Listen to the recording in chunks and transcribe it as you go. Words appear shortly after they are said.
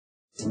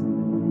Hey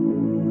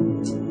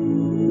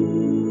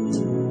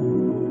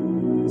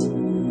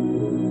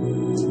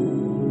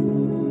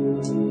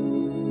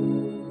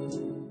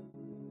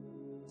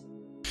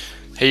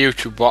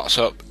YouTube, what's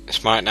up? It's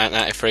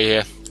Mikenike93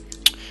 here.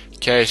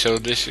 Okay, so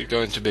this is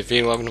going to be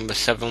vlog number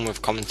 7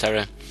 with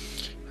commentary,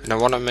 and I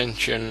want to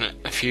mention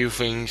a few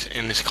things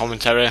in this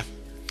commentary.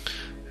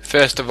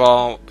 First of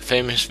all,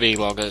 famous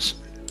vloggers.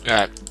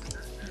 Right,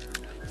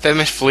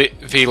 famous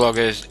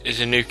vloggers is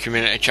a new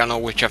community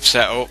channel which I've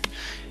set up.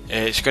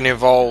 It's going to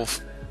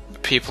involve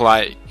people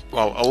like,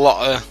 well, a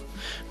lot of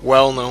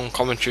well-known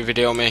commentary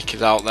video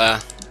makers out there.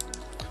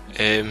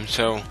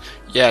 So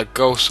yeah,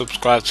 go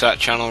subscribe to that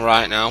channel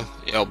right now.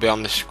 It'll be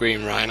on the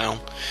screen right now.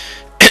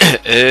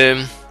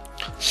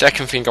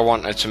 Second thing I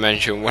wanted to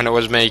mention, when I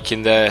was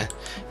making the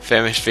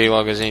famous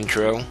vloggers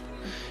intro,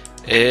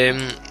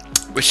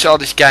 we saw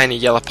this guy in a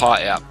yellow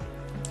party app,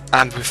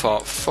 and we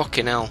thought,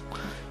 fucking hell.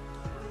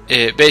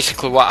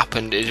 Basically what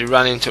happened is he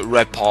ran into a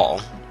red portal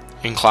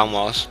in Clan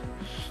Wars.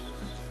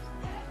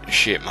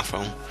 Shit, my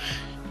phone.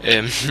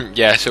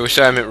 Yeah, so we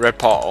saw him at red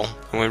portal,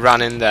 and we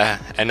ran in there,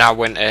 and I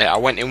went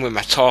in with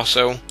my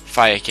torso,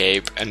 fire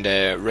cape, and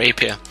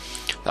rapier.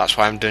 That's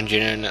why I'm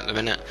dungeoning at the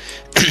minute.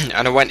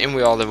 And I went in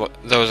with all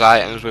those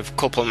items with a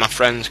couple of my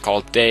friends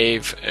called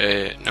Dave,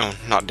 no,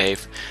 not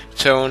Dave,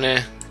 Tony,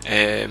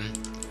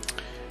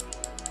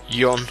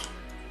 Yun,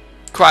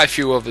 quite a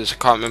few others, I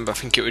can't remember, I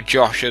think it was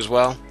Josh as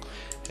well.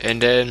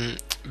 And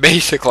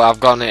basically I've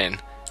gone in,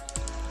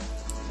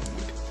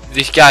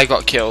 this guy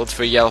got killed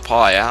for a yellow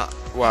party hat.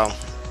 Well,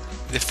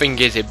 the thing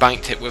is, he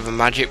banked it with a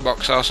magic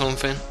box or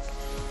something,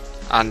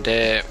 and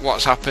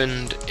what's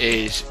happened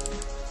is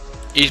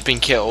he's been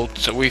killed,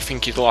 so we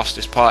think he's lost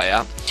his party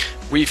hat.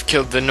 We've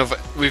killed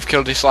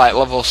this like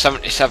level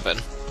 77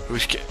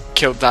 who's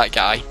killed that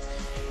guy,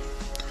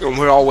 and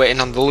we're all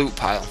waiting on the loot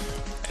pile.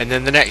 And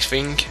then the next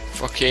thing,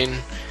 we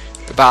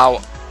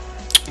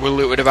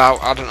looted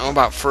about, I don't know,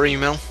 about 3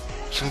 mil,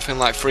 something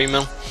like 3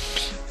 mil.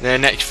 And the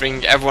next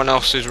thing, everyone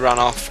else has run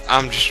off.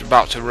 I'm just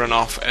about to run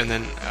off, and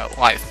then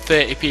like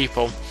 30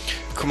 people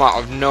come out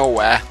of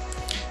nowhere,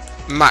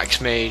 max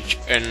mage,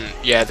 and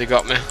yeah, they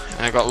got me,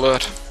 and I got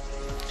lured.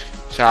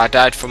 So I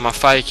died from my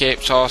fire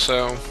capes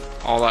also,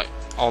 all that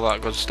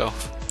good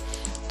stuff.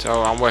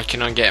 So I'm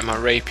working on getting my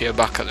rapier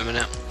back at the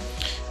minute.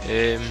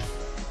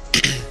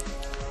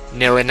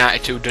 Nearly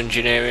 92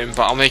 dungeoneering,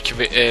 but I'll make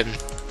it.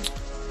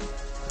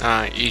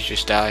 He's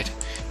just died.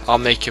 I'll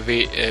make an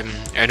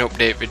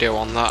update video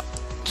on that,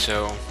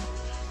 so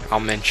I'll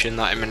mention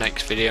that in my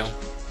next video.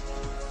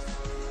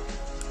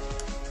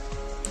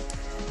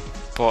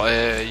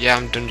 But yeah,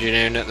 I'm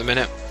dungeoneering at the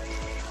minute.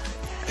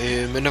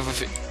 Another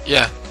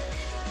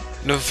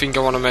thing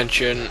I want to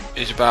mention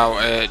is about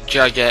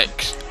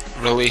Jagex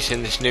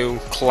releasing this new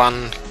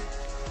clan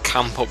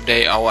camp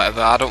update or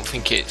whatever. I don't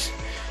think it's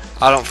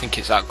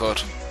that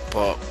good,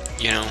 but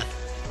you know,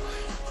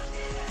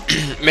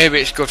 maybe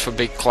it's good for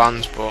big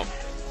clans, but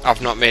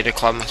I've not made a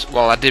clan myself.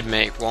 Well, I did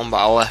make one, but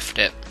I left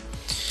it,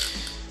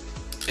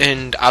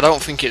 and I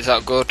don't think it's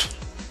that good, to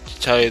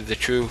tell you the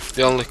truth.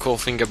 The only cool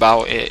thing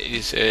about it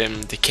is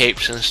the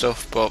capes and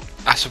stuff, but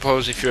I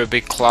suppose if you're a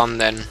big clan,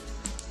 then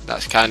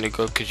that's kind of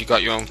good, because you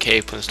got your own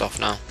cape and stuff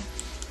now,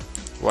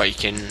 what you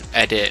can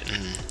edit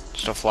and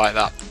stuff like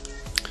that.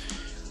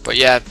 But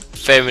yeah,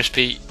 famous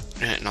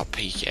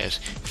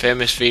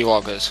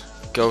vloggers,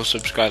 go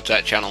subscribe to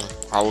that channel.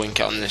 I'll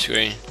link it on the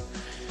screen.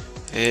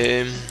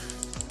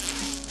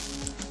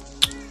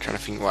 Trying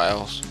to think what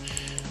else.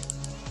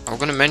 I'm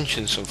gonna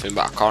mention something,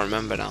 but I can't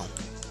remember now.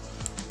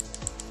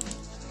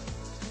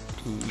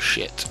 Ooh,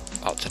 shit,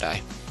 about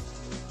today.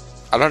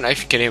 I don't know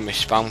if you can hear me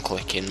spam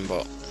clicking,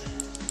 but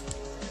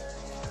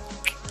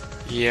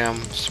yeah, I'm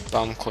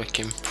spam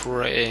clicking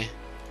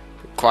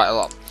quite a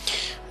lot.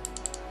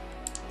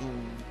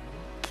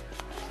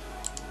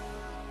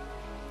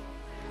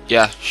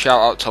 Yeah,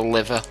 shout out to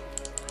Liver,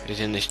 who's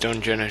in this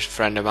dungeon, who's a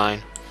friend of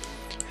mine.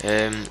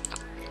 I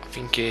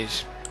think he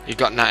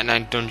got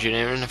 99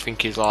 dungeoneering. I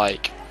think he's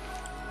like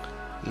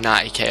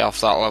 90k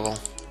off that level,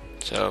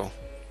 so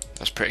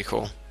that's pretty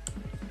cool.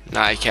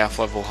 90k off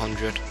level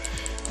 100.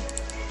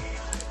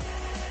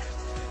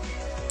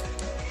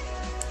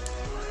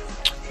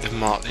 They've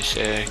marked this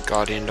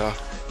guardian door.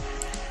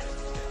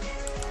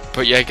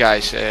 But yeah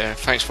guys,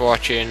 thanks for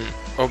watching.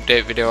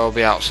 Update video will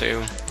be out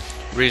soon.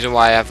 Reason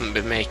why I haven't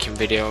been making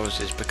videos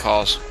is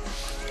because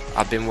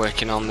I've been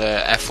working on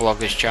the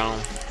FVloggers channel,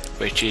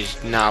 which is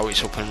now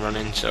it's up and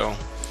running, so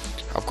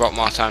I've got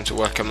more time to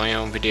work on my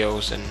own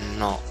videos and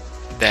not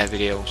their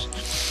videos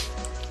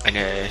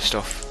and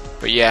stuff.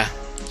 But yeah,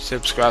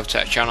 subscribe to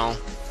that channel.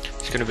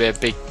 It's going to be a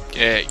big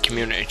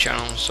community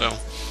channel, so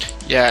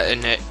yeah.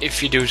 And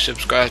if you do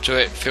subscribe to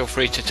it, feel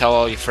free to tell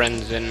all your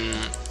friends and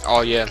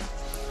all your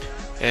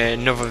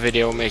another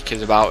video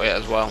makers about it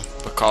as well,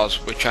 because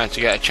we're trying to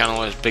get a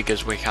channel as big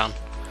as we can,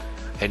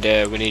 and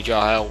we need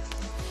your help.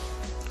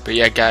 But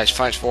yeah guys,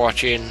 thanks for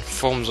watching.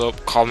 Thumbs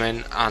up,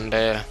 comment, and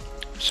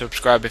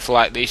subscribe if you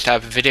like these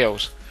type of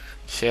videos.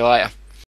 See you later.